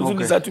authority or don't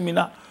decide to me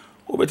now.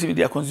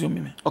 They are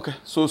consuming me. Okay,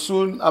 so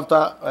soon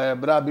after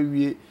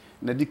Brabe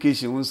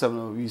education,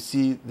 we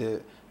see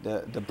the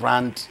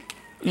brand.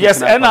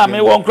 Yes, and I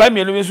may one crime.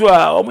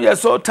 We are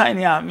so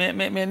tiny.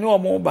 Me no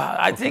more.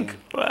 I think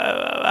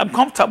I'm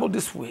comfortable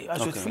this way. I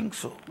should think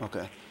so.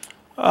 Okay.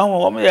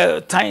 We are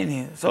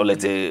tiny, so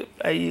let's say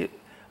we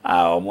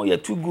are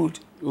too good.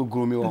 You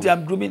groom me.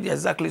 I'm grooming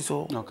exactly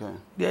so. Okay.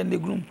 They are in the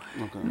groom.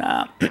 Okay.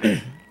 Now.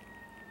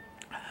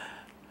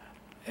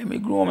 I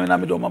grow and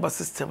I'm a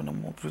system no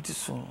more pretty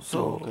soon.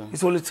 So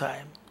it's only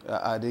time.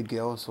 Are they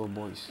girls or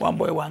boys? One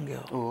boy, one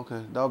girl. Oh,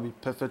 okay. That would be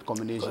perfect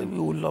combination. We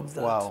would love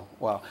that.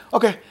 Wow.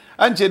 Okay.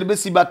 And the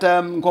best, but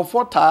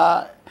comfort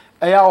I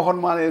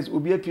on man is will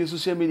be a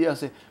social media and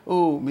say,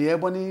 oh, me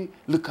Ebony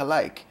look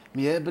alike.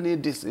 Me Ebony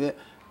this.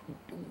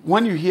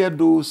 When you hear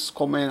those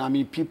comments, I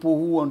mean, people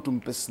who want to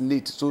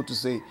impersonate, so to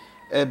say,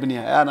 Ebony,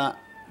 Anna,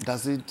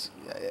 does it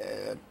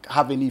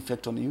have any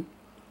effect on you?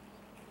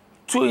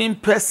 To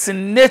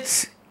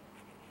impersonate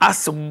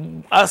as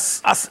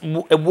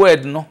a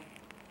word, no.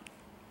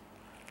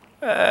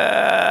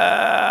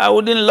 I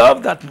wouldn't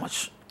love that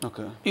much.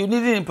 Okay. You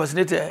need to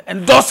impersonate her.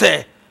 Endorse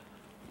her.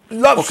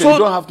 Love. Okay, so you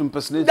don't have to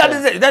impersonate that her.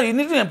 Is it. That you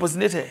need to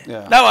impersonate her.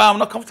 Yeah. That's why I'm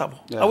not comfortable.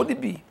 Yeah. How would it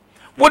be?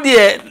 What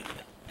the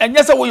and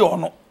yes, I will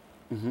know.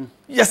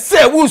 Yes,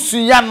 say wo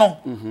suya no.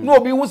 No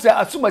obi hu say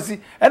asumasi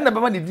and na be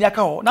ma ne din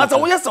aka ho. Na say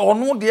wo yes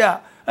ono de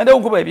a and they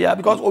won't go baby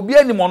because obi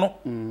animo no.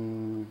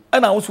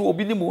 And also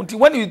obi ni mo.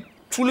 When you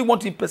truly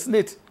want to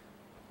impersonate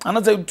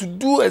and to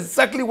do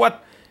exactly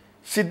what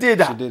she did,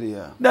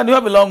 then you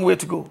have a long way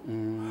to go.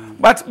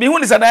 But me who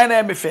is an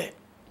I me fair.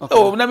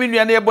 Oh, na me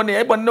nua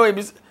Ebony no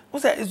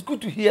it's good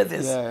to hear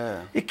this.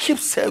 It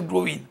keeps her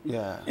growing.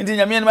 In the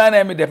Nyame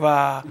man me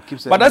depa.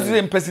 But that's the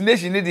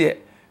impersonation there.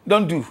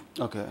 Don't do.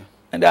 Okay.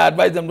 And I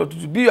advise them not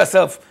to be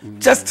yourself.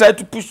 Just try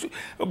to push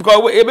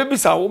because a baby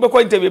saw we go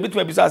interview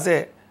between me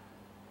say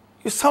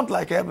you sound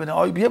like Ebony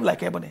or you behave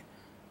like Ebony.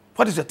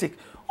 What is your take?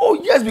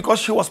 Oh yes, because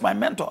she was my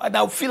mentor and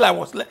I feel I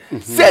was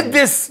say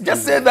this,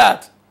 just say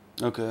that.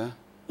 Okay.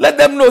 Let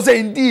them know say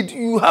indeed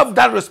you have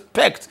that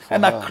respect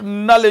and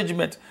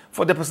acknowledgement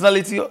for the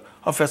personality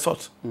of a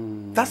sort.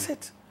 That's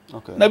it.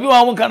 Okay.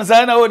 Now, one can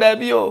say, "No, that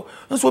be oh."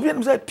 So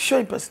we say pure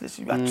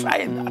impersonation. You are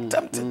trying,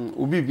 attempting.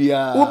 Ubi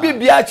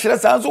biya, chile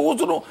so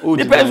also no.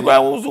 Depends where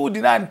also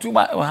deny too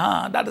much.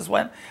 That is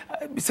when.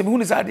 Say who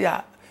is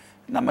idea.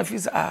 Now my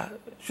fees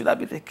should that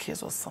be the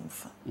case or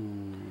something?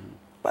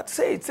 But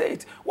say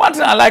it. One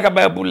thing I like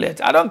about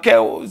Bullet, I don't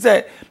care.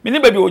 Say me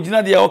baby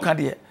original there or can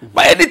there.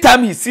 But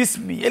anytime he sees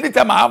me,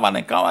 anytime I have an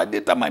encounter,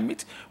 anytime I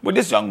meet with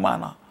this young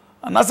man.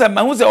 And I said,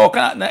 man, who say, oh,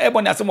 can I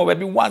Ebony as some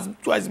baby once,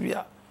 twice be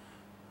here?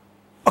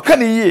 Oh, can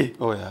he?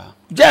 Oh, yeah.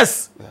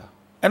 Yes. Yeah.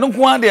 And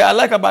one day I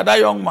like about that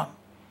young man.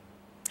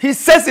 He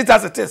says it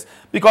as it is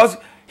because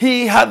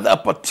he had the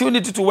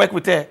opportunity to work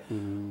with her.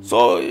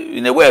 So,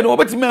 in a way,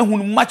 nobody men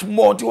who much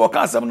more to work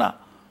as now.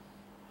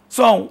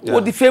 So,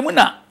 what the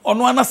femina or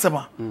no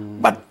anasema.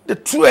 But the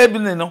true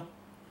Ebony, no.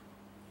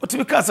 But to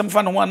become some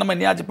fun one, I'm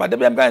but the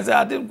guys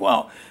I didn't go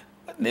out.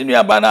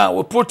 Bana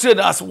were portrayed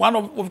as one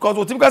of because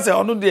what typical say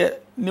ono de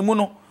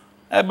nimuno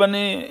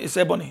Ebony is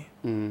Ebony.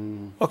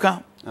 Okay.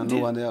 And no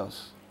one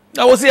else.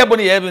 I was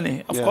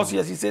Ebony. Of course,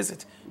 yes, he says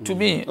it. To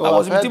me, I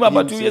was with him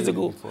about 2 years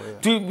ago.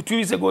 Two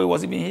years ago, he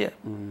was even here.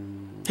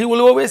 He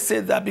will always say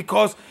that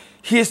because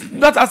he is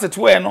not as it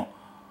were, no.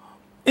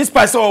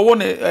 Inspired or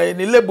one a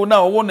label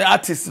now or one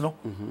artist, no.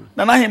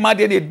 Nanahima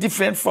they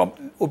different from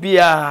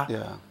Obia.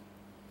 Yeah.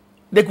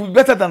 They could be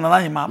better than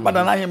Nanahima, but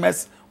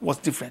Nanahima was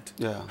different.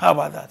 Yeah. How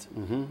about that?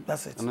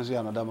 That's it. And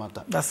another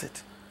matter. That's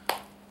it.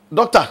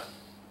 Doctor,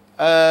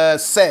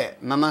 say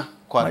Nana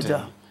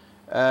Quater.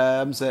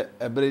 Say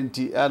a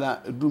brainty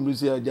and do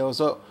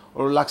so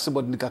relax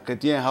about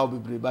Nikaketi and how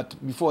be but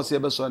before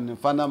Seberson,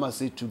 Fanama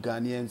say to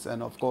Ghanaians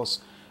and of course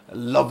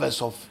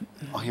lovers of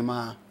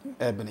Ohima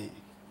Ebony.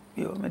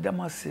 Yo,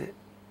 Madame say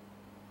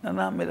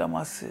Nana,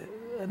 Madame say,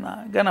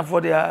 Ghana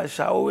for the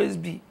shall always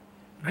be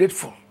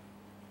grateful.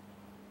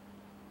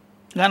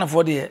 Ghana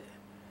for the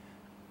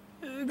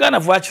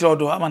Ghana for actually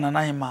do am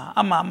Nanahima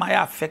am I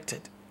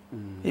affected.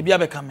 E bia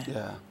be coming.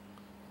 Yeah.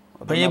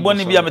 Penyin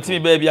boni bia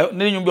betimi baby.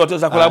 Ne nyum bi oto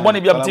sakola boni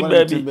bia betimi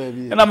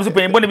baby. And am so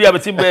penyin boni bia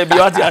betimi baby.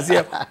 What you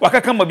say?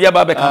 Wakaka mo bia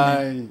ba be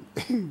coming.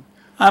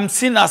 I'm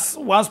seen as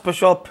one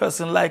special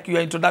person like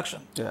your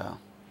introduction. Yeah.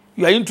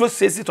 Your intro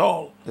says it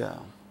all. Yeah.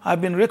 I've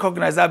been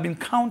recognized, I've been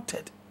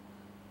counted.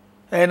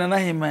 And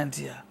Nanahima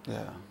here.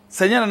 Yeah.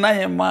 Senya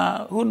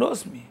Nanahima, who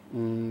knows me?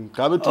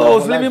 Oh,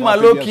 living my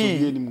low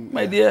key.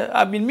 My dear,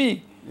 I've been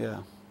me. Yeah.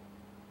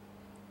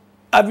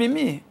 I've been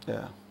me.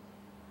 Yeah.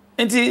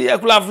 And I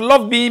could have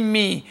loved being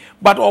me,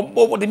 but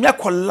the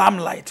mere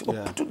limelight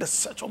put the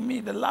search on me,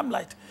 the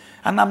limelight,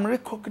 and I'm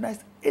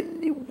recognized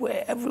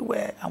anywhere,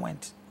 everywhere I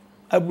went.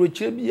 I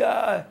brought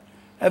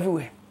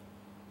everywhere.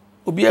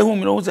 Obi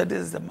whom knows that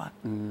this is the man.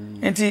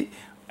 And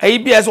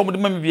ABS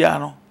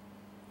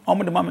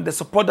the mama the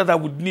support that I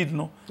would need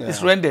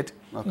is rendered.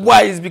 Okay.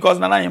 Why is because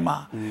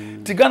Nanahima.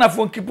 Ghana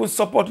phone keep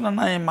support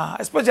Nanahima,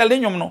 especially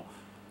no.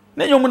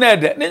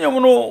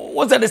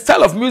 What's that the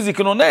style of music?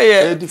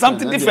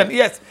 Something different.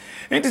 Yes.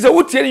 It is a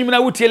wood telling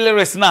you would tell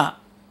lyrics now.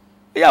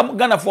 Yeah,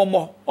 Ghana for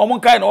more. Or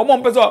kind or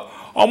one person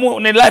or more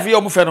in life.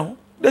 You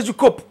let you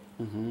cope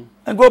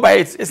and go by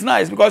it. It's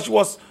nice because she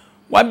was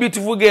one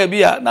beautiful girl. Be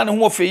none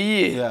who for a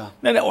year. Yeah.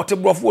 Then I ought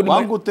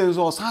one good thing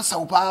was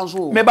Sansa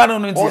Pazo. Maybe I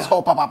don't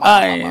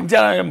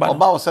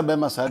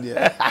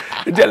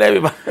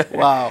know.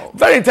 Wow.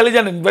 Very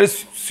intelligent and very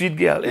sweet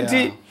girl.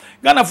 Yeah.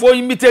 Ghana for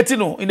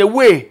imitating in a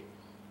way.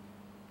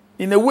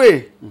 In a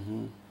way.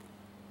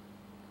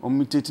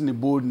 Imitating the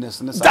boldness.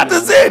 That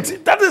is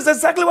it. That is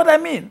exactly what I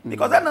mean.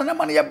 Because then no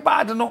money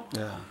bad,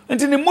 Yeah.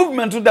 And in the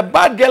movement, the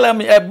bad girl,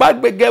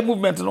 bad girl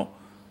movement,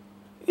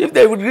 if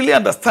they would really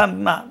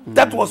understand now,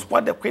 that was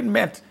what the Queen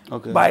meant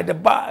by the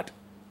bad.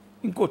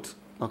 In quote.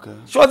 Okay.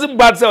 She wasn't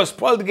bad, so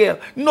spoiled girl.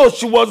 No,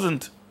 she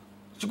wasn't.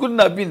 She couldn't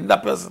have been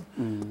that person.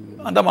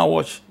 Under my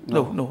watch.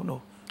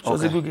 No. She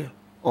was a good girl.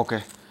 Okay.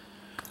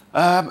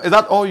 Is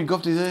that all you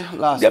got to say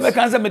last? Yeah, I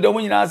can't say me the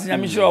one you ask.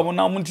 I'm sure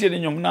now. Muntie the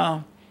young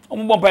now.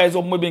 Bompa is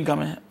being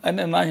coming, and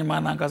then Nanahima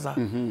Nankasa.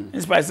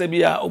 In spite of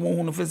be a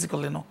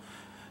physically no.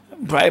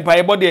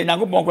 By body,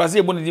 Nago Boncracy,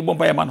 Ebony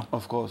Bompa Mano.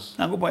 Of course.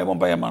 Nago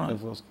Bompa Mano.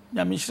 Of course.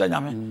 Yamisha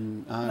Yame.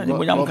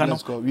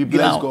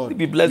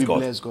 We bless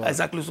God.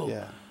 Exactly so.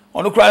 Yeah.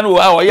 ono cry no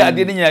oh yeah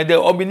dey nya dey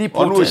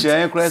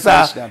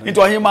omnipotent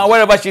into him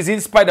wherever she's in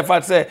spite the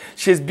fact say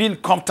she's been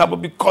comfortable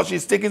because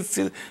she's taking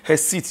still her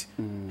seat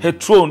her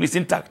throne is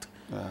intact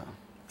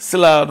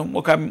sila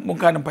mo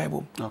kan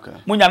Bible okay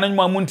munya no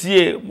nyuma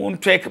muntie mun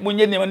check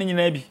munye nema ni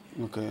nyina bi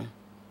okay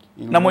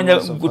na munya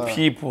good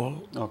people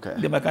okay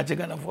they make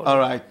Ghana for all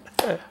right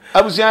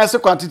abusia se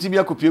kwantiti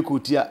bia kopie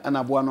kotia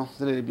anaboa no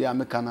se bia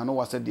meka na no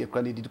wase de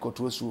kra ne di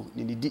kotosu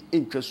ne di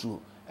entwasu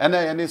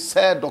ena ne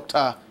say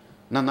Dr.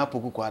 Nana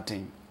Poku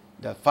Kwatin,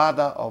 the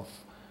father of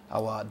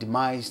our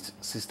demised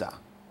sister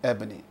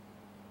Ebony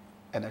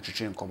and a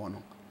church in common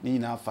ni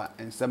na fa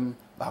ensem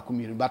ba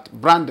kumiri but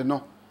brand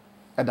no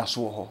eda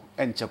so ho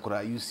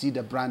enchekura you see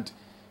the brand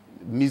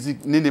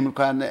music ni dem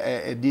kan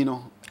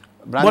edino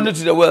brand Money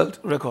to the World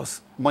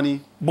Records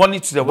Money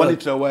to the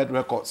World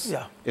Records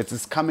yeah it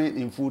is coming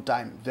in full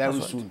time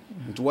very soon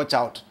to watch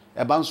out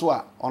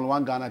ebanso on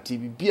one Ghana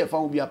TV be fa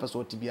bi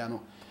apeso TV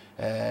no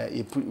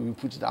we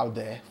put it out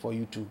there for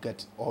you to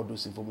get all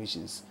those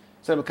informations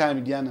so we can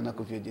media na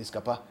Kofi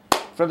Ejeskapa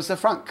from Sir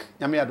Frank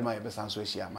nyame adoma ye besanso ehia